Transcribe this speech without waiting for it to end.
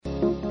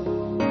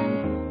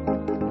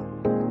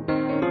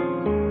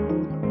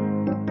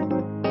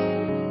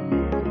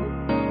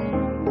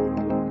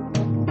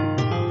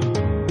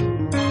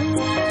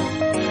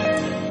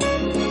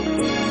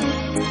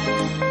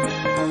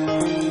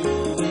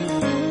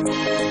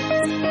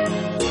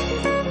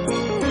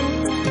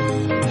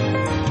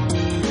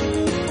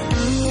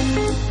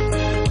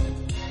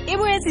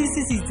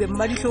letseditse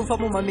mmadihlo fa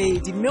mo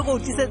mamedi mme go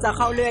tlisetsa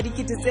kgaolo ya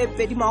dikete tse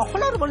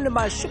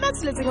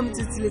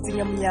 2016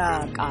 ya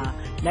Monyaka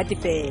nate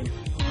fela.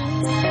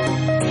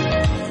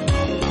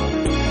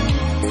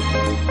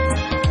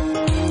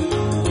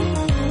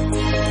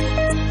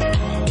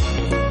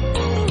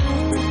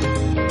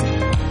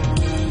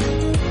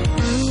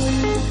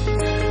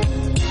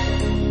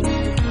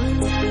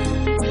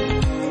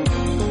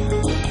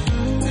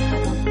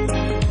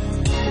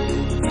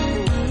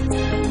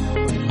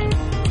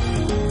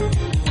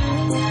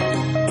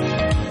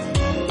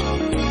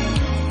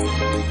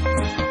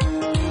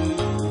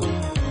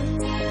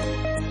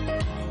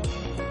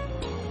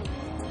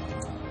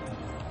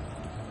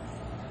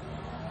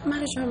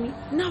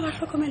 Na wa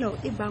hlokomela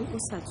e bang o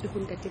sa tswe ho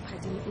ntate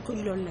Phadimo o tlo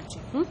dilolla tje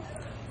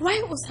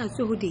why o sa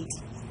tswe ho date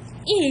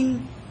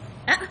eng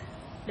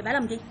le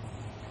bala mke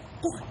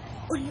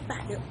o le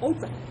bale o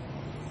tswa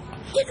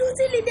ke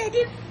dutse le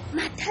dadi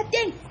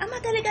mathateng a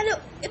makalekale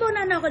e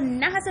bonana gore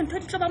nna ha se ntho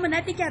di tloba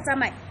monate ke a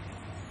tsamaya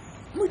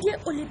modie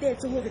o le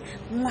betse hore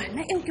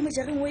ngwana eo ke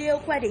mojereng o ye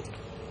kwa date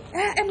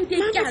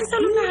modie ke a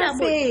salona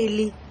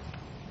fele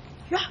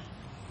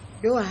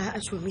yo a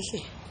tshwemihle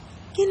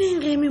ke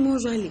neng re me mo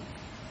jwale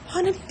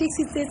hona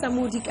di-taxi tse tsa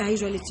mo di kae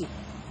jwale tje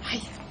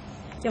hai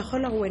ke a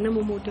kgola go wena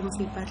mo moteng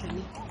se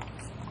ipatlane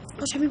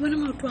o shabi bona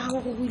maoto a go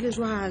go ile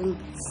jwang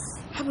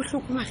ha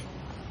bohloko mare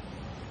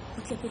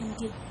o tle pele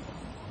modie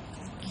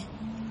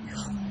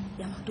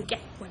ya maoto ke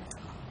bona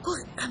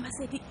gore ka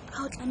masedi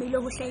ha o tlamehile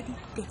go hlaedi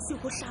taxi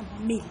go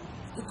hlammele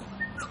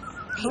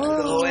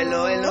hello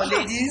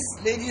ladies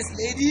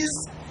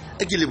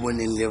ke le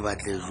boneng le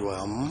batle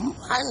jwang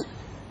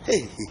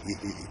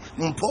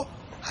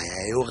mpho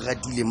haya yo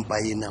ratile mpa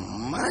ena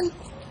man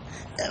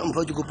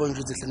mpho ke kopa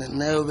ntse tlana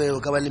nayo be o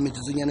ka ba le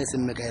metsutsonyana se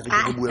mme ka re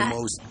ke bue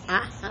mouse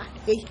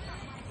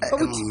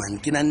man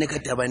ke nne ka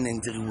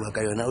tabaneng tse re bua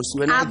ka yona o se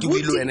wena ke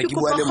buile wena ke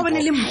bua le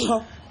mpho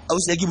a o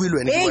se ke buile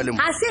wena ke bua le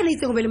mpho a se le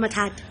itse go be le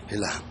mathata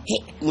hela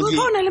o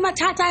bona le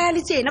mathata ya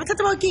le tsena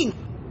bothata ba keng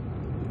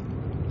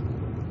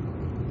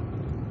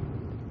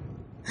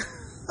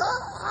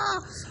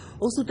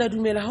o se tla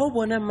dumela ha o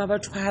bona mma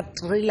batho ba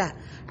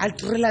a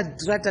trailer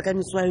drata ka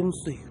miswa e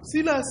mswe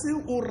Silase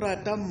o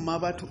rata mma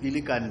batho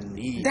ile ka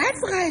nnete.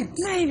 That's right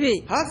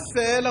naibe Ha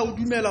fela o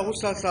dumela go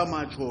hlahla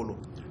matsholo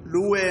le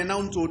wena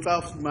o ntse o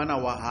tla fumana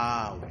wa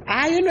hao.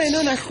 eno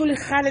eno na hlole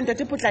khale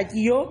ntate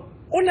Potlakiyo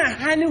o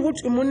nahane ho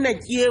thwe monna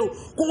ke eo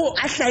go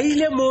a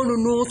hlaile mono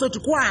no so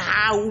kwa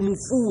hao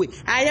mofuwe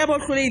ya bo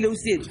hloleile o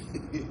setso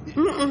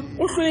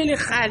o hloleile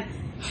khale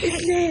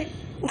ile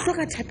o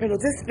hloka thapelo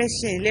tse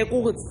special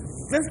go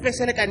se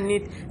special ka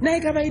nnete na e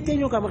ka ba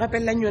itenyo ka mo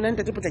rapellang yona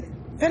ntate Potlaki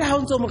fela ha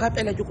o ntse o mo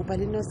rapela ke kopa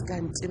le no se ka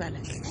ntebala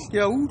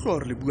Ke a utlwa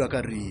re le bua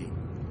ka re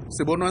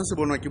se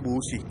bonwa ke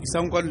bohle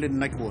isang kwa le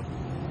nna ke bona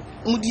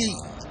modie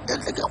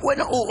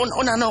wena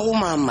o nana go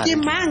mama ke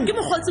mang ke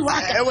mogotsi wa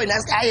ka wena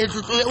a e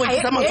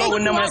tsa matso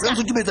wena ma se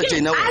ntse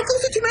tjena a ke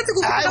se tumetse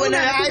go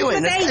wena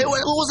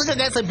o se ka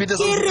ga sa bita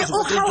ke re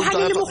o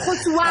kgaogane le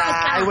mogotsi wa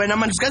ka wena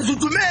man se ka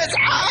ntsutumetse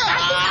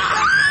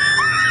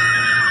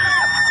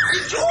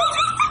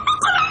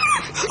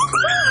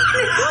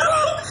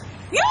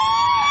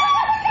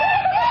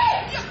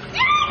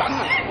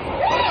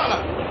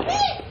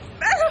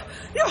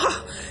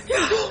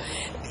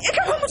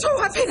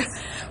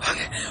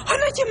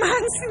ke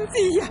mang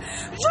Cynthia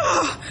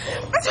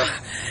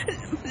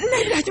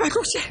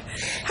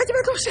ha ke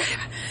batlo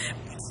sheba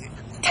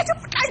Tata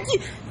Potaki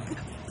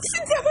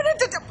Cynthia bona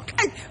Tata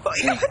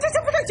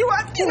Potaki wa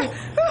ke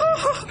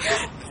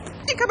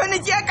ka bana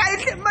ke ka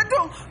ile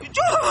matong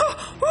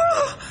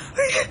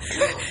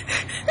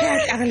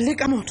ya le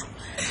ka motho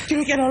ke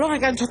lokela lo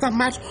ga ntse tsa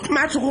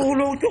matho go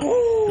lo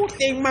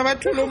teng ma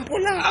batho lo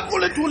mpola a go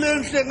le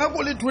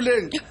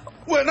thuleng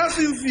wena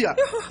Cynthia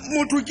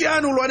motho ke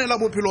ane o lwanela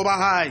bophelo ba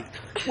hae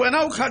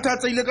wena o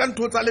kgathatsa ile ka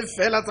ntho tsa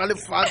lefela tsa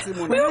lefatshe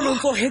mona o lo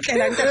go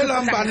hetlelang ka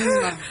elang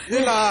banna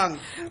elang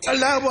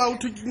alla ba o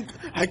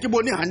ha ke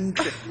bone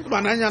hantle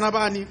bananyana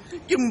bane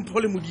ke mpho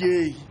le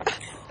modiei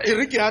e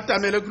re ke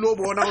atamele ke lo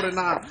bona gore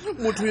na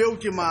motho yeo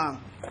ke mang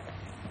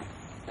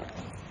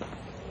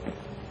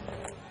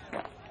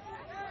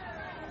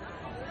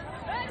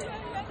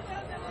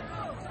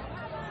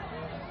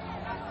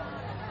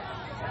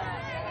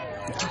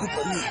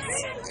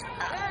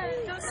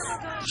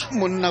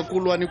monna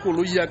kolwane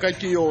koloi ya ka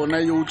ke yona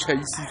yo o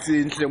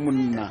tlhaisitseng tle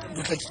monna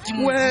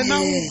wena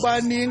o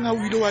baneng ha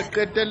o ile wa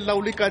qetella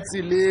o le ka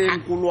tseleng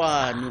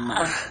kolwane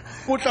ma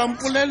o tla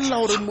mpolella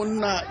gore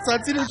monna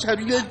tsatsi le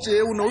tšhabile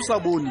tšee o ne o sa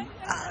bone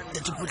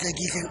Dati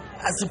Potlakile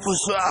a se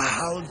phoso a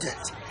hao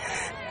dati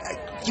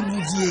ke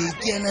modie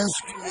ke ena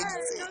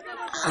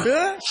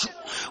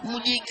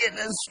modie ke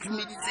ena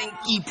nsutumeditseng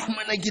ke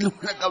iphumana ke le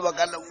mona ka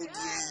baka la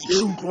modie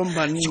e utlwang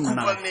banna ke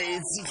kopa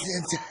metsi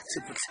hle Dati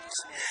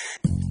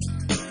Potlakile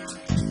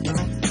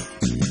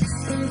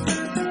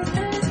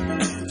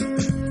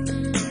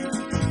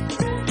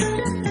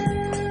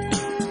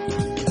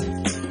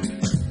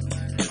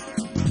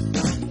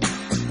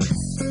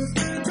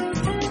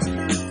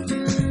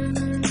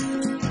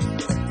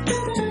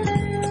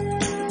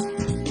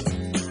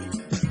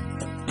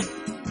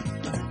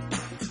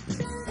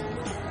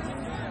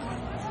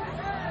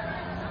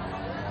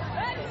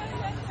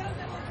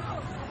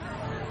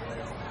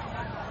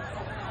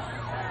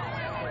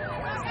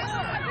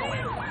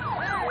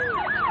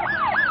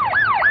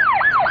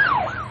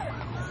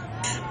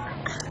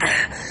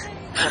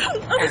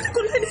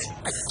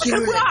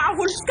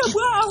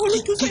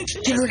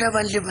ke lona ba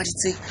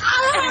nlebaditseng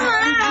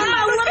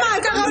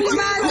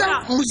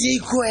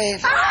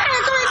mojeikoela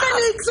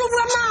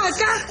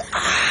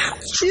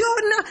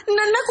yona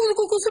nna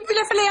ko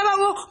supile fela ya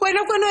bangwe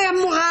wena kweno ya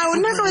mogao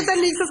nna ka wetsa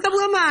nix se ka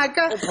bua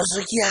maaka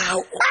phoso ke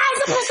yao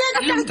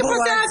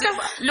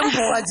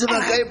lempo wa tseba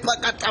ka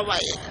epakataba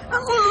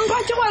ba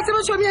ke go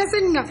tseba tshomi ya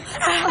senna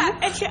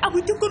ehle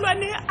abuti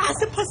kolwane a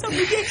se phosa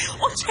budi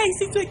o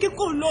chaisitswe ke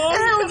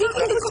koloi se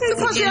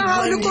phosa ya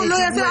hao le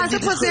koloi ya se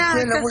phosa ya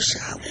fela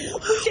boshabo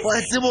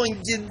wa tseba o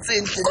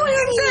nkentsentle ko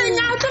yeng a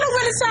tlo go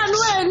le sano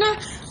wena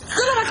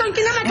Kula ba tong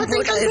kina ba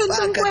tong kan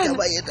kwena.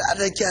 Ba yeta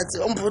ada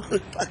kyatse o mpotlo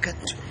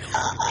ipakatse.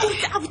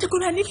 Abuti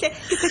kolwane hle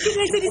ke se ke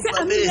letseditse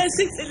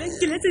ambulance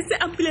ke letsetse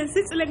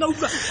ambulance tsela nga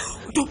utlwa.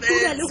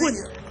 Doktora le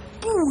hona.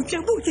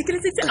 Butle ke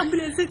letsetse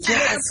ambulance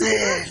tsela.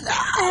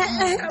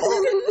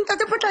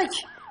 Ntate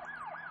Potlaki.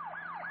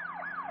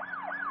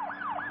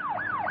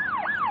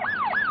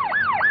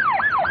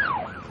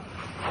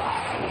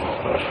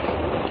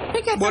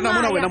 Bona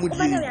mona wena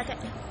modimo.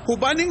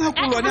 Hobaneng ha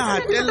Kolwane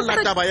ha tella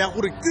taba ya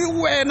gore ke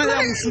wena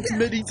ya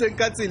mosutumeditseng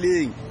ka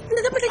tseleng?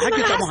 Ha ke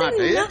tla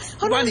mohata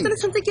hobane le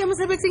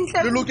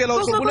lokela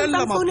ho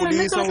bolella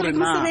mapolesa hore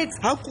na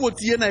ha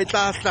kotsi ena e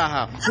tla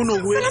hlaha ho no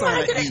ho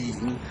etsahala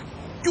eng.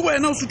 Ke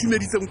wena o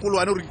sutumeditseng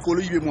Kolwane hore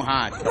koloi ibe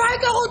mohata. Ba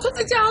ka go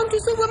tshotse ja o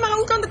ntse bua mara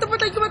utlwa Ntate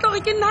Potlaki batla gore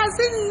ke nna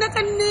se nna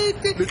ka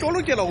nnete. Le tlo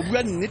lokela go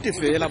bua nnete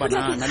fela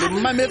banana le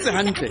mmametse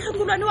hantle.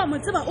 Kolwane wa mo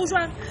tseba o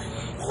jwang?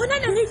 Gona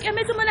ne re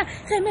ikemetse mona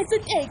re emetse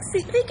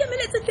taxi re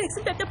ikemeletse taxi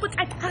Ntate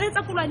Potlaki ha re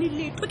tsa Kolwane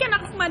letho ke na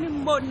go fumane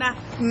mbona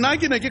nna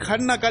ke ne ke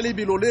khanna ka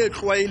lebelo le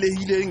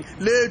tlwaelehileng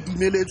le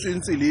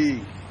dumeletsweng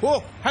tseleng ho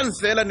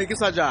hansela ne ke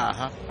sa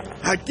jaha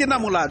ha ke na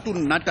molato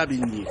nna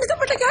tabeng e Ntate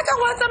Potlaki ha ka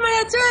go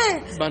tsamaya tse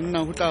banna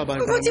ho tla ba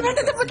go tseba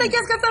Ntate Potlaki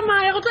a se ka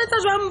tsamaya go tloetsa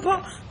jwang mpho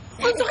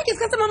o ntse ke se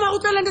ka tsamaya go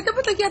tloela Ntate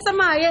Potlaki a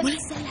tsamaye mo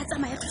se la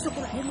tsamaya thuso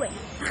Kolwane le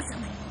wena ha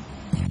tsamaya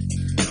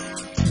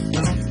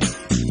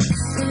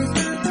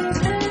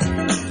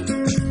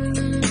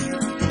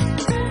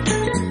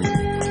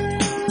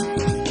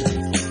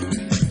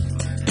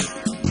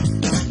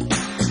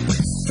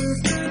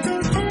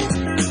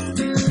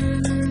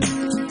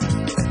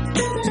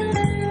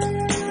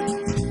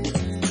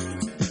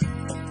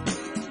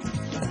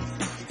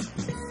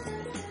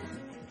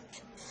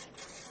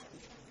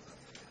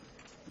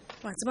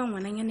wa tseba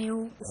ngwananyana eo o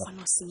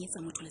kgona ho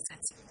senyetsa motho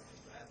letsatsi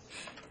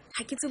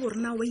ha ke tsebe hore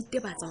na wa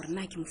itebatsa hore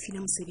na ke mo file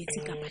mosebetsi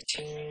kapa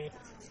tjhe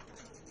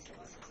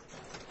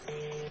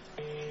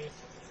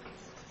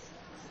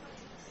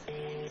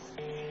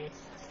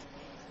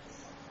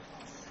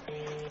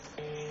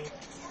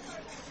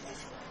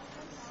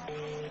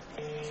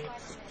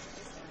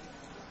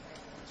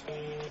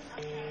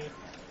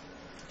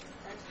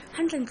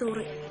hantle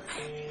hore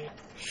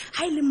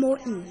ha ile mo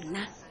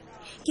nna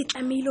ke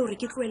tlamehile hore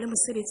ke tloele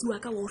mosebetsi wa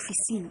ka wa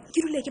ofising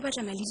ke dule ke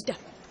batlana le ditaba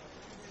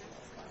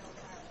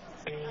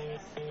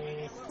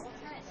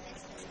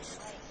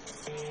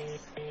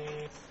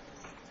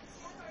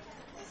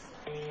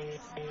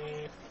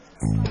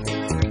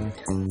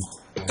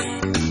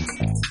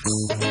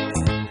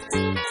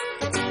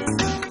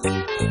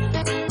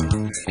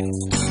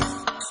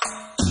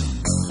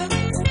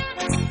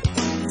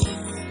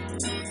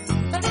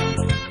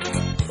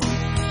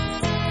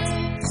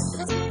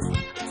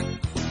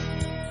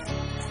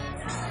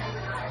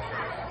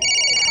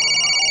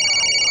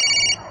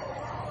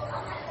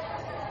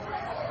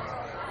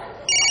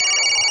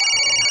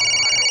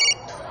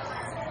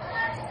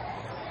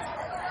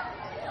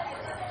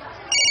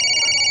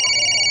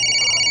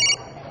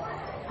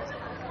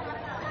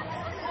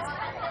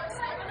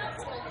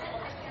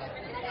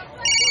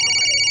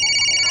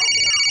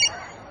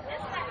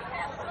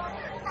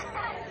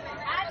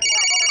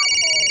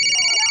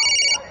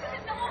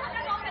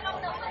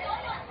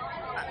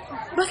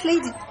Boss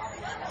lady,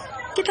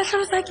 ke tla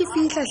hlalosa ke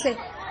fihla hle.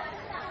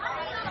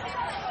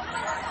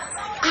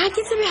 A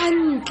ke tsebe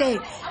hantle.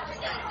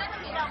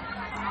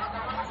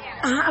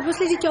 Boss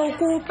lady ke o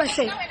kopa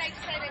hle.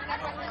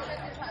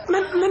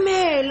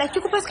 Mamela, ke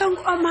kopa ska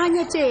nko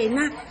amanya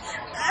tjena.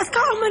 Ska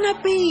o mana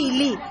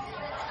pele.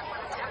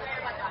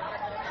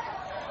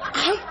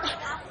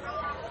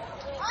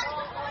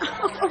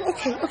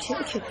 Okay.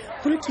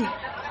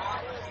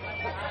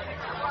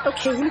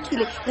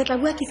 Hulukile. Re tla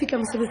bua ke fihla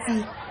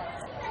mosebetsing.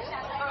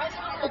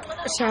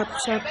 Sharp.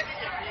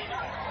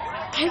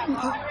 Hai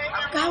mpho.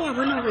 Ka wa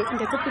bona hore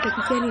Ntate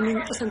Potlaki ke ene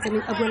o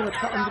santsaneng a bua le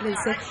batho ba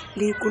ambulance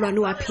le Kolwane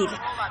wa phela.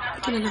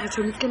 Ke nana re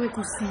tsone ke me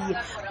go siya.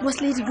 Boss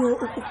lady go o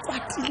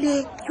kwatile.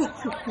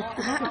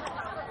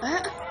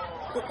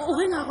 o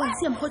renga go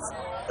ntse mphotsi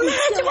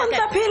ke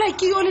bonta phela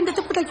ke yo le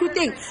Ntate Potlaki o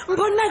teng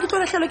mbona ke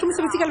tlola hlalo ke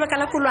mosebetsi ka lebaka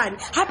la Kolwane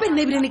hape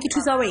nne ebile ne ke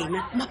thusa wena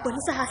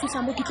maponisa ha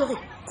fihla mo ke tlo re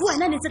go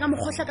wena ne tse ka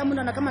moghohla ka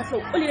monana ka mahlo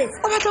o lebetse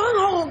o batla go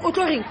ngao o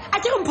tlo reng a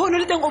ke re mphono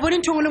le teng o bone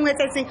ntho ngwe le ngwe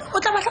tsaitseng o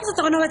tla ba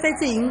hlapsetsa gona wa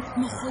tsaitseng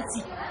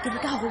mogotsi ke le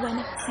ka go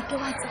bona se ke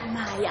wa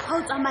tsamaya ha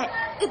o tsamaya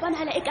e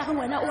bonahala e ka re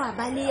wena o a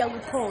baleya o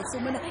phoso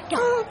mona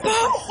ba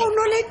go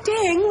no le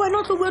teng wena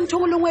o tlo bua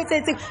ntho le ngwe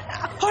tsetseng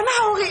hona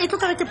ha hore e tlo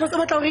ka ke phoso o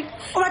batla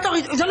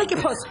hore jalo ke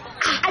phoso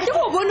a di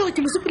go bone hore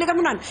ke mosupile ka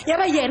monana ya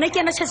ba yena ke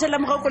ena tshashela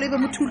mogao le be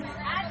mothulu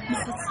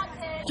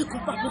ke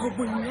kopa gore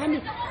bonyane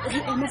re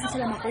eme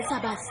fihlela mapolesa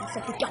ba fihla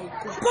ke tla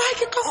utlwa ba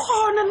ke tlo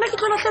gona nna ke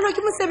tlo latlhelwa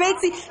ke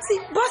mosebetsi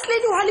boss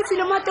lady wa le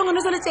file matong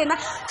ona jole tsena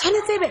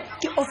tshwanetse be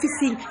ke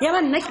officing ya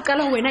ba nna ke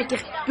qala ho wena ke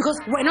because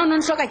wena o no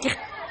ntloka ke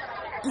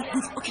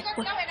okay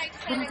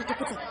bona ke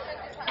topotla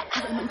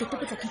ke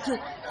topotla ke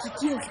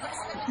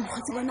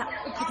mokgotsi bona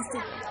o phadise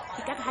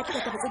ke ka ha ke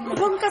ka tsa bona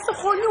bonka se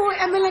gone ho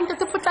emelang ke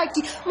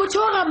topotlaki motho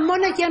o ga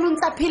mmona ke yanong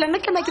tsa phela nna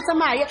ke na ke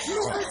tsamaye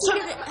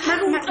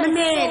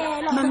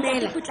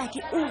mamela potlaki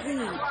o re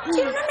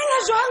ke mamela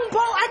jwang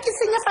bo a ke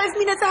senya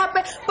 5 minutes hape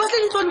bo se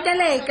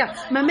ditshonteleka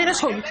mamela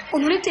tshone o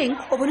no le teng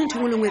o bone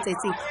ntho le ngwe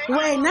tsetseng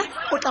wena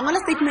o tla ngola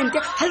statement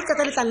ha le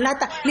tsatsa le tla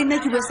lata le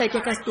nna ke website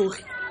ya ka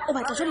story o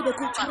batla jole be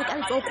go tshware ka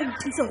letso go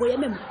mphisa go ya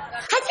memo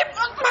ha ke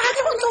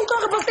bontsha o tlo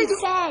re boss lady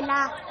fela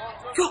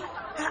yo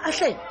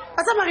ahle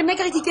batsa mare nna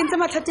ke re ke kentse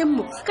mathateng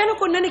mo ka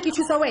nako nna ne ke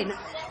thusa wena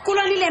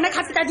kolwane le ena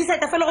ka feta di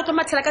seta fela go tlo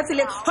mathela ka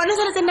tseleng hona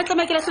jole tse nna tla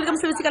makela sele ka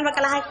mosebetsi ka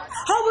lebaka la hae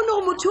ha o bone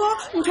go motho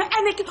ntho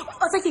ene ke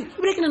o tsa ke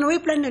ibile ke nana o e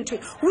plan ntho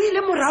o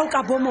ile morao ka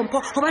bomompho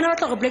go bana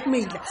batla go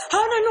blackmaila ha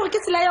ona no ke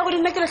tsela ya go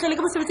nna ke lahlele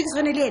ke mosebetsi ke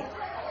sgane le ena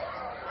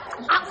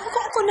a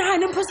go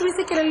nahane mphoso le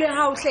sekele le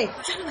ha o hle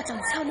jalo batla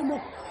motho le mo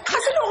ga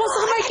se le go se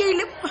ma ke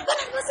ile bona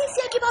mo se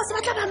sia ke ba se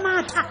batla ba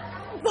matha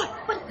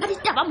bona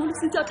ditaba mo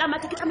lositse o tla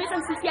matha ke tsamaya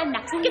se sia nna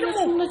ke le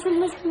mo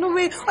no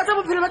we o tla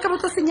bophelo ba ka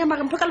botlo senya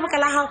mare mpho ka lebaka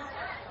la hao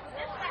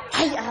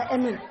hai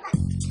amen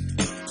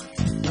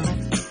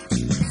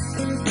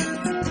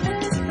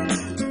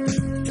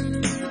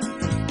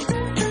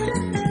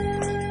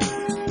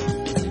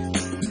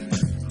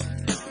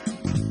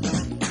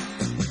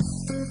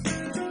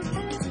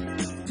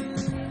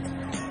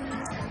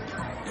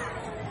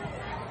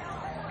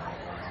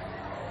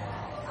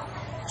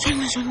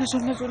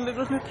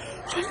Jona.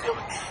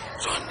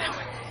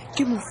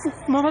 Ke mofu.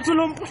 Mama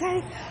tolomplay.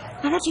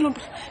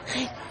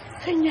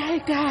 Ge nya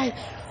kae.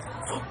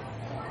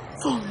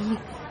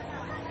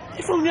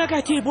 Phone ya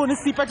ka ke bone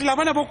sipatla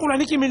bana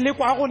bokolwane ke melle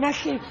kwa gona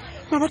hle.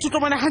 Mama tlo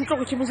bona hantle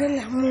go ke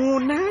mozella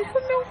mona.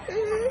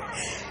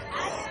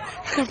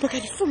 Ka ba ka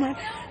di fumana.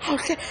 Ha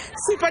hle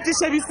sipati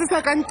service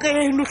sa ka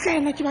ntleno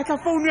hlena ke batla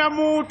phone ya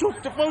motho.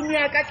 Phone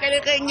ya ka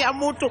tlelegeng ya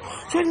motho.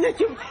 Jona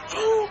ke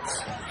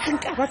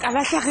hanka ba ka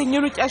la hlageng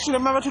yeno ke a shile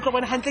mama tlo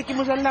bona hantle ke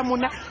mozella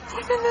mona.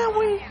 Fona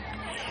we.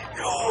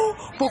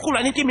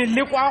 Bokolwane ke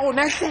melle kwa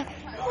gona hle.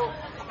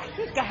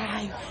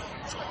 Kae.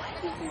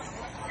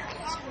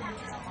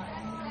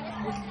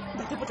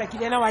 Ke potla ke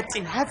lena wa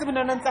teng ha tse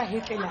bona ntsa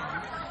hetlela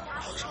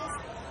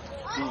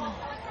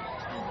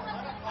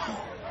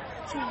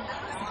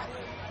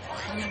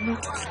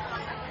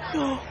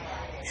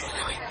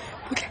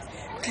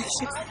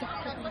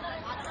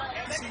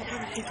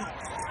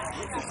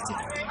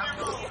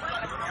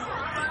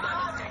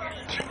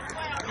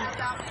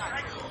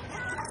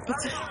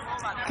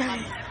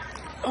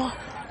oh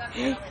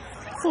hey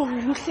phone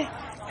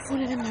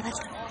le nna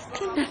batla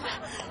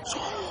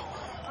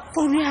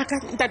phone ya ka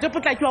ntate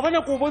potla ke wa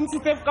bona go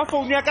bontshitse ka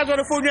phone ya ka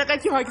jare phone ya ka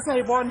ke ha ke sa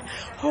e bona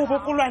ho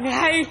bokolwane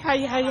hai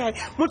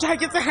motho ha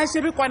ke tse ha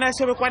shebe kwana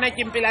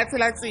ke mpela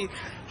tsela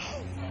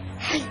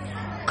hai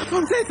ka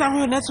bontsha tsa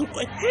hona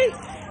tshukwe hey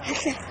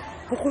hle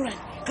bokolwane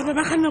ka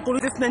ba ganna go le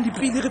tsena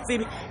dipili re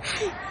tsebe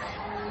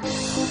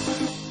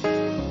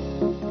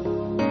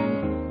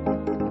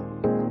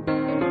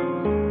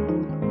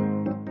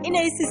ina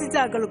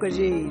isisitsa ka loka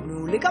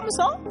jeno le ka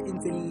moso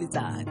ntse le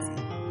letsatsi